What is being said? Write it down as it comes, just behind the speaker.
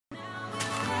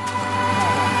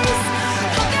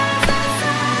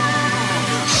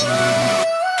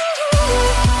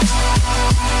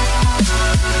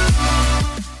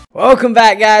Welcome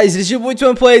back, guys. It's your boy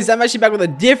Twin Plays. I'm actually back with a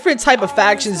different type of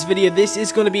factions video. This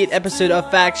is going to be an episode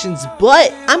of factions,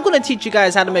 but I'm going to teach you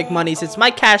guys how to make money since my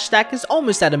cash stack is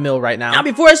almost at $1 million right now. Now,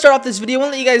 before I start off this video, I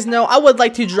want to let you guys know I would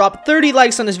like to drop 30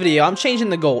 likes on this video. I'm changing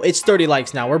the goal. It's 30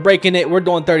 likes now. We're breaking it. We're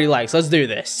doing 30 likes. Let's do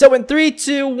this. So in 3,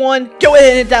 2, 1, go ahead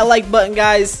and hit that like button,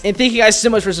 guys. And thank you guys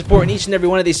so much for supporting each and every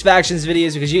one of these factions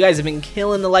videos because you guys have been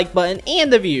killing the like button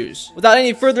and the views. Without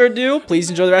any further ado,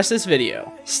 please enjoy the rest of this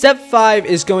video. Step 5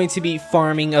 is going to be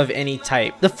farming of any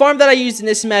type. The farm that I used in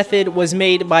this method was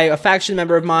made by a faction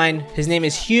member of mine. His name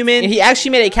is Human, and he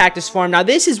actually made a cactus farm. Now,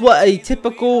 this is what a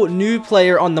typical new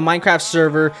player on the Minecraft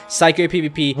server,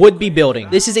 Saicopvp, would be building.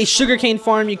 This is a sugarcane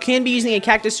farm. You can be using a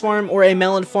cactus farm or a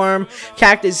melon farm.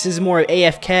 Cactus is more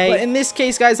AFK, but in this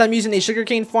case, guys, I'm using a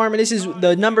sugarcane farm, and this is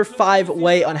the number 5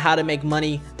 way on how to make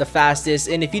money the fastest.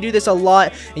 And if you do this a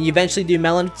lot and you eventually do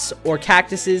melons or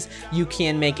cactuses, you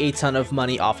can make a ton of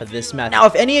money off of this method. Now,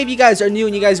 if any of you guys are new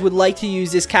and you guys would like to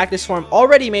use this cactus farm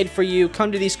already made for you,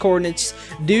 come to these coordinates,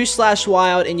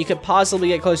 do/wild, and you could possibly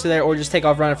get close to there or just take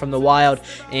off running from the wild.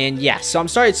 And yeah, so I'm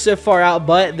sorry it's so far out,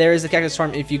 but there is a cactus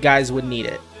farm if you guys would need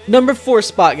it. Number 4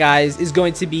 spot, guys, is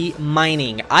going to be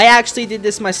mining. I actually did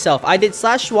this myself. I did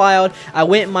 /wild. I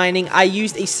went mining. I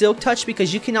used a silk touch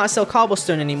because you cannot sell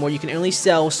cobblestone anymore. You can only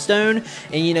sell stone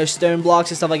and, you know, stone blocks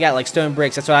and stuff like that, like stone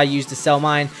bricks. That's what I used to sell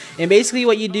mine. And basically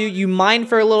what you do, you mine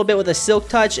for a little bit with a silk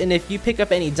touch, and if you pick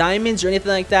up any diamonds or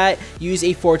anything like that, use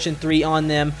a fortune 3 on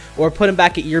them or put them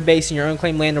back at your base in your own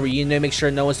claim land where you know, make sure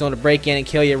no one's going to break in and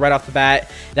kill you right off the bat.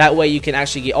 That way you can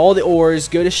actually get all the ores,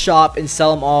 go to shop and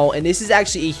sell them all. And this is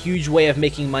actually a huge way of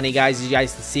making money, guys. As you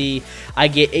guys can see, I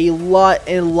get a lot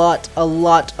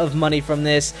of money from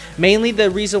this. Mainly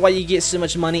the reason why you get so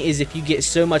much money is if you get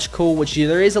so much coal, which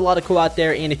there is a lot of coal out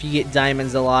there, and if you get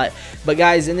diamonds a lot. But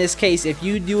guys, in this case, if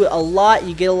you do it a lot,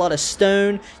 you get a lot of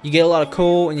stone, you get a lot of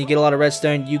coal, and you get a lot of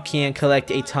redstone. You can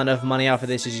collect a ton of money off of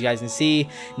this, as you guys can see.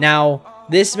 Now,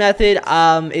 this method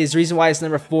is the reason why it's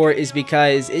number 4 is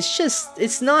because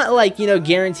it's not like, you know,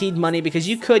 guaranteed money, because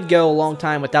you could go a long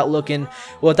time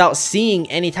without seeing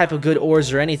any type of good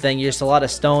ores or anything. You're just a lot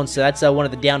of stone, so that's one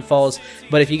of the downfalls.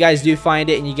 But if you guys do find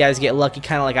it and you guys get lucky,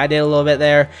 kind of like I did a little bit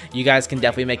there, you guys can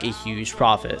definitely make a huge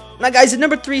profit. Now, guys, at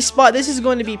number 3 spot, this is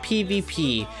going to be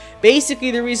PvP. Basically,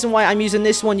 the reason why I'm using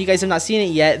this one, you guys have not seen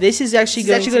it yet. This is actually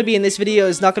going to be in this video.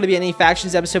 It's not going to be any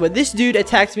factions episode, but this dude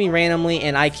attacked me randomly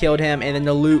and I killed him, and then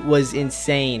the loot was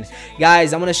insane.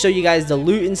 Guys, I'm going to show you guys the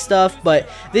loot and stuff, but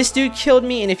this dude killed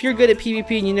me, and if you're good at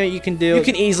PvP and you know what you can do, you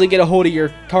can easily get a hold of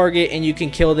your target and you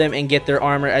can kill them and get their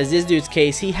armor. As this dude's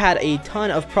case, he had a ton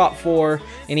of prop 4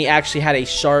 and he actually had a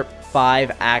sharp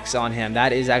 5 axe on him.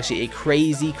 That is actually a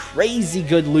crazy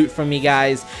good loot from me,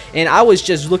 guys. And I was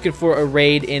just looking for a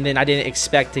raid, and then I didn't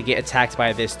expect to get attacked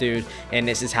by this dude, and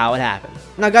this is how it happened.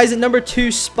 Now, guys, at number 2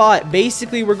 spot,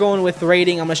 basically we're going with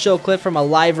raiding. I'm gonna show a clip from a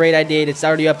live raid I did. It's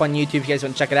already up on YouTube if you guys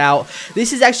want to check it out.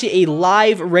 This is actually a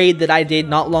live raid that I did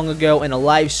not long ago in a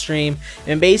live stream,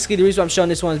 and basically the reason why I'm showing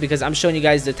this one is because I'm showing you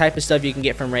guys the type of stuff you can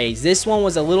get from raids. This one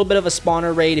was a little bit of a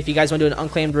spawner raid if you guys want to do an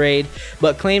unclaimed raid,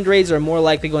 but claimed raids are more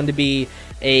likely going to be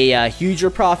a huger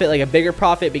profit, like a bigger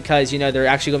profit, because, you know, they're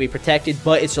actually going to be protected,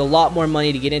 but it's a lot more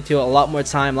money to get into, a lot more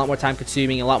time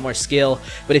consuming, a lot more skill.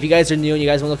 But if you guys are new and you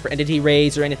guys want to look for entity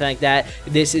raids or anything like that,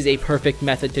 this is a perfect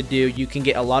method to do. You can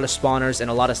get a lot of spawners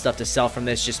and a lot of stuff to sell from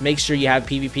this. Just make sure you have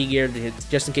PvP gear,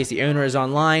 just in case the owner is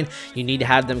online. You need to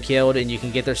have them killed and you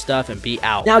can get their stuff and be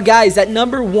out. Now, guys, that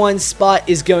number 1 spot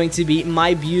is going to be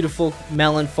my beautiful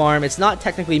melon farm. It's not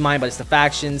technically mine, but it's the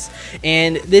factions,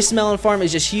 and this melon farm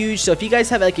is just huge. So if you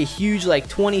guys have like a huge, like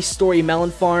 20-story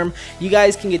melon farm, you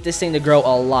guys can get this thing to grow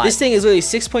a lot. This thing is literally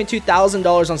 $6.2 thousand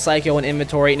on Psycho in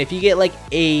inventory, and if you get like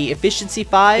a efficiency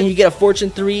 5 and you get a fortune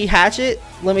 3 hatchet,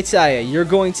 let me tell you, you're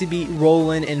going to be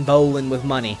rolling and bowling with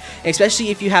money,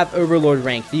 especially if you have overlord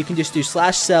rank. You can just do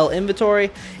 /sell inventory,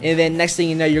 and then next thing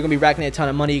you know, you're gonna be racking a ton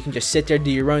of money. You can just sit there,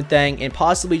 do your own thing, and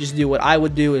possibly just do what I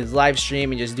would do, is live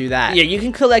stream and just do that. Yeah, you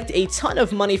can collect a ton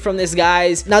of money from this,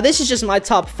 guys. Now, this is just my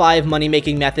top 5 money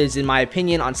making methods in my opinion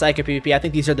on Saicopvp. I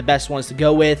think these are the best ones to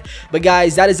go with. But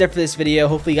guys, that is it for this video.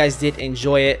 Hopefully you guys did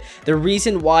enjoy it. The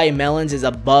reason why melons is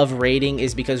above raiding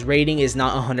is because raiding is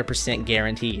not 100%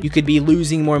 guaranteed. You could be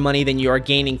losing more money than you are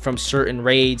gaining from certain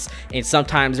raids, and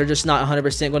sometimes they're just not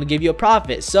 100% going to give you a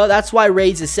profit. So that's why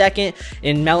raids is second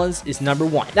and melons is number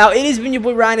 1. Now, it has been your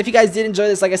boy Ryan. If you guys did enjoy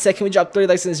this, like I said, can we drop 30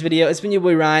 likes on this video? It's been your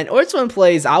boy Ryan, or Twin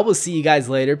Plays. I will see you guys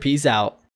later. Peace out.